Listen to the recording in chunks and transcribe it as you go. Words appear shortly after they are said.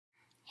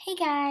Hey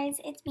guys,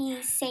 it's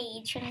me,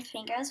 Sage from the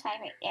Twin Girls 5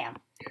 right now.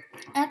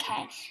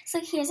 Okay,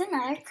 so here's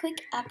another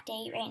quick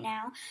update right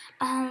now.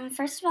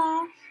 First of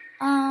all,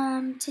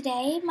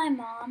 today my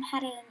mom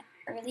had an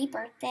early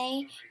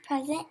birthday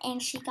present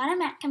and she got a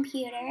Mac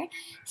computer,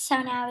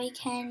 so now we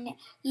can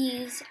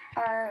use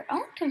our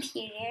own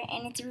computer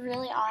and it's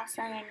really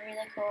awesome and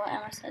really cool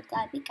and we're so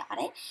glad we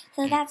got it.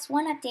 So that's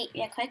one update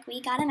real quick. We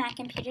got a Mac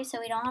computer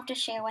so we don't have to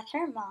share with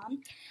her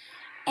mom.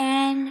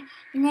 And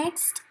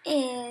next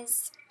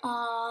is,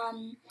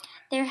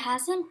 there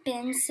hasn't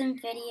been some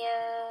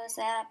videos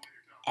up,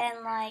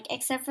 and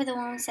except for the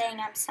one saying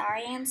I'm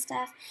sorry and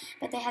stuff,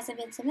 but there hasn't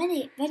been some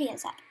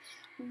videos up.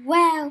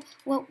 Well,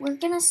 what we're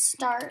gonna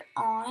start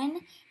on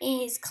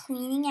is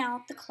cleaning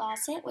out the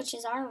closet, which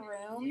is our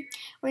room.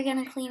 We're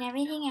gonna clean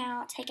everything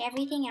out, take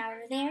everything out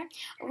of there.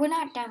 We're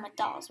not done with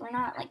dolls. We're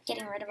not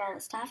getting rid of all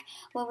the stuff.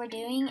 What we're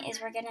doing is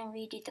we're gonna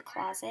redo the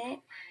closet.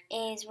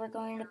 We're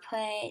going to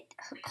put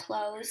her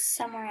clothes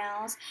somewhere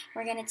else.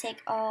 We're gonna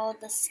take all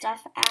the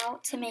stuff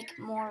out to make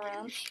more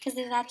room because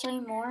there's actually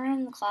more room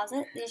in the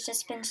closet. There's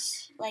just been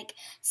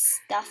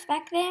stuff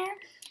back there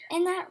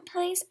in that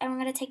place, and we're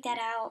gonna take that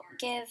out,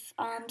 give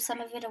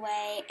some of it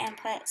away, and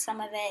put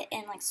some of it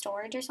in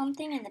storage or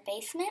something in the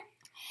basement.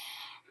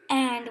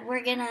 And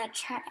we're gonna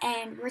try,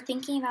 and we're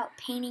thinking about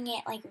painting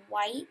it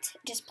white,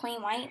 just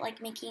plain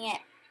white, making it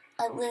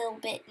a little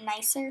bit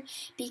nicer,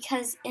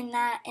 because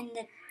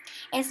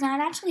it's not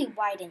actually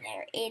white in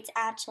there. It's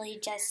actually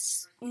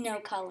just no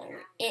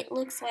color. It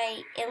looks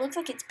like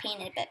it's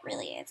painted, but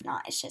really it's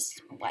not. It's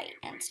just white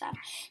and stuff.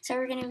 So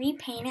we're gonna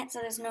repaint it so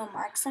there's no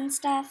marks and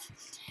stuff.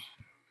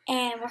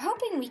 And we're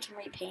hoping we can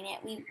repaint it.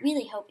 We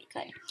really hope we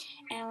could.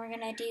 And we're going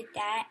to do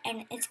that.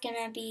 And it's going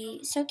to be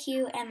so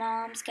cute. And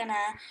Mom's going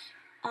to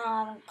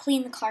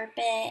clean the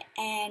carpet.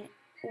 And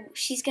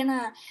she's going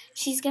to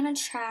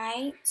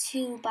try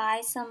to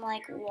buy some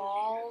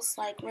walls,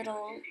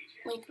 little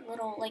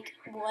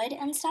wood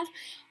and stuff.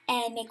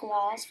 And make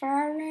walls for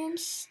our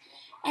rooms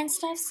and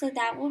stuff. So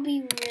that will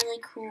be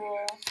really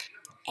cool.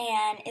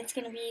 And it's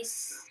going to be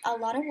a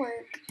lot of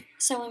work,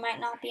 so we might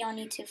not be on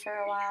YouTube for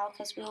a while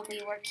because we'll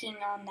be working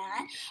on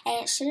that,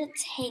 and it shouldn't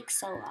take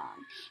so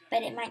long,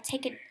 but it might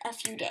take a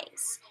few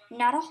days.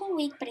 Not a whole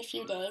week, but a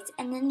few days.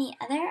 And then the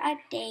other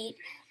update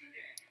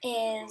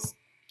is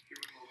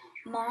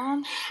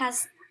Mom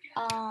has,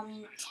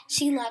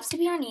 she loves to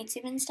be on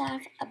YouTube and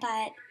stuff,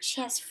 but she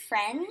has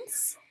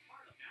friends,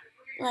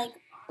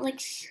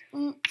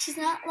 she's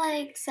not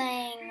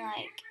saying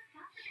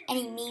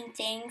any mean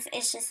things.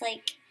 It's just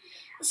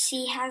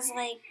she has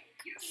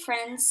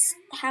friends'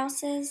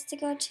 houses to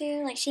go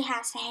to. She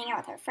has to hang out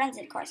with her friends,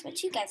 of course,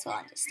 but you guys will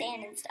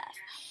understand and stuff.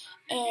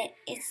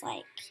 It's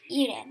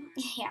you did,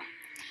 yeah.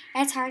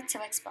 It's hard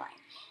to explain.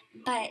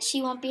 But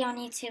she won't be on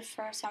YouTube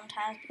for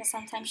sometimes because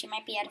sometimes she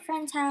might be at a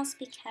friend's house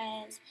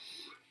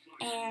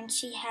and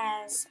she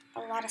has a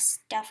lot of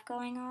stuff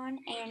going on,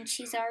 and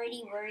she's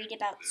already worried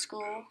about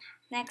school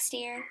next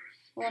year.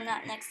 Well,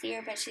 not next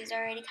year, but she's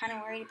already kind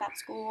of worried about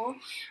school.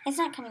 It's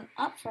not coming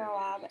up for a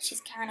while, but she's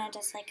kind of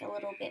just a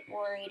little bit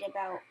worried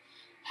about,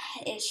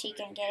 is she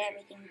going to get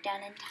everything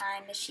done in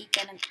time? Is she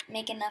going to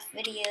make enough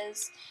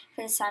videos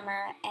for the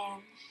summer?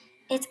 And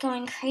it's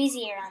going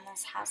crazy around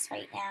this house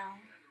right now.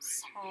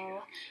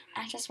 So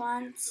I just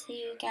wanted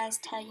to guys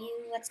tell you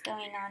what's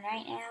going on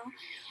right now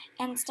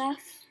and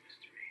stuff.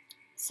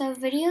 So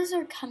videos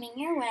are coming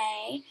your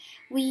way.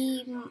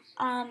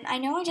 I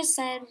know I just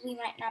said we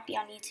might not be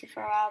on YouTube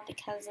for a while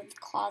because of the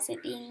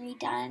closet being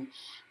redone,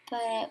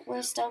 but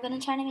we're still going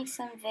to try to make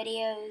some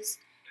videos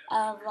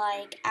of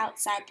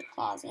outside the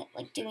closet,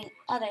 doing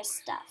other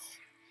stuff.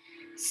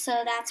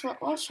 So that's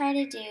what we'll try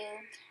to do.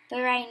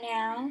 But right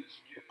now,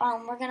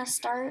 we're going to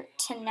start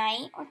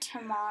tonight or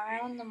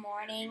tomorrow in the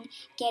morning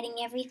getting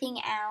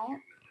everything out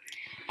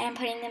and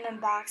putting them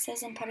in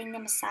boxes and putting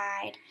them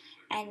aside,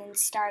 and then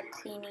start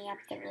cleaning up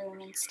the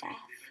room and stuff.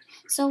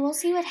 So we'll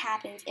see what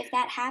happens. If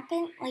that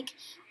happens,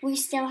 we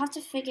still have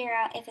to figure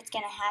out if it's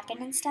going to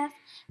happen and stuff,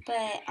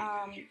 but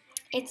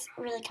it's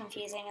really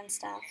confusing and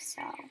stuff,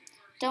 so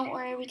don't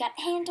worry, we got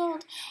it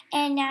handled.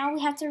 And now we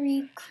have to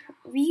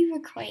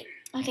recreate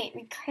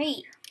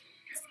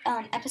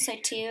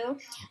episode 2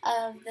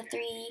 of the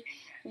 3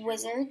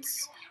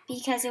 Wizards,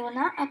 because it will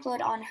not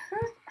upload on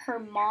her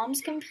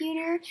mom's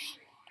computer,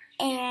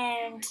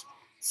 and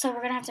so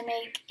we're going to have to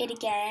make it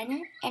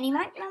again, and you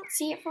might not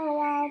see it for a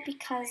while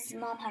because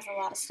Mom has a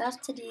lot of stuff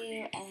to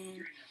do,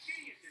 and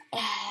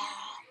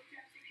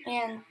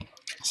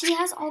she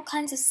has all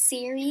kinds of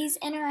series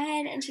in her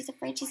head, and she's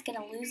afraid she's going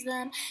to lose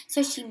them,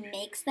 so she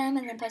makes them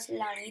and then puts it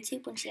on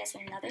YouTube when she has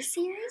another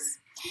series,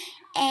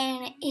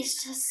 and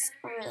it's just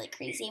really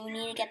crazy. We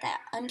need to get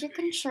that under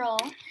control.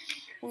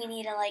 We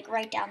need to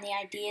write down the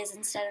ideas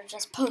instead of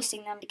just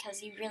posting them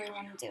because you really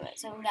want to do it,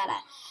 so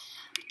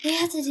we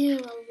have to do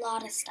a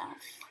lot of stuff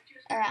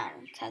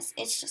around because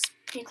it's just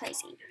pretty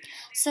crazy.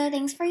 So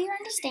thanks for your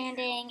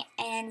understanding,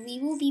 and we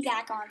will be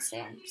back on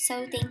soon.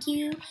 So thank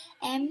you,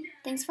 and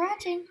thanks for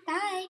watching. Bye!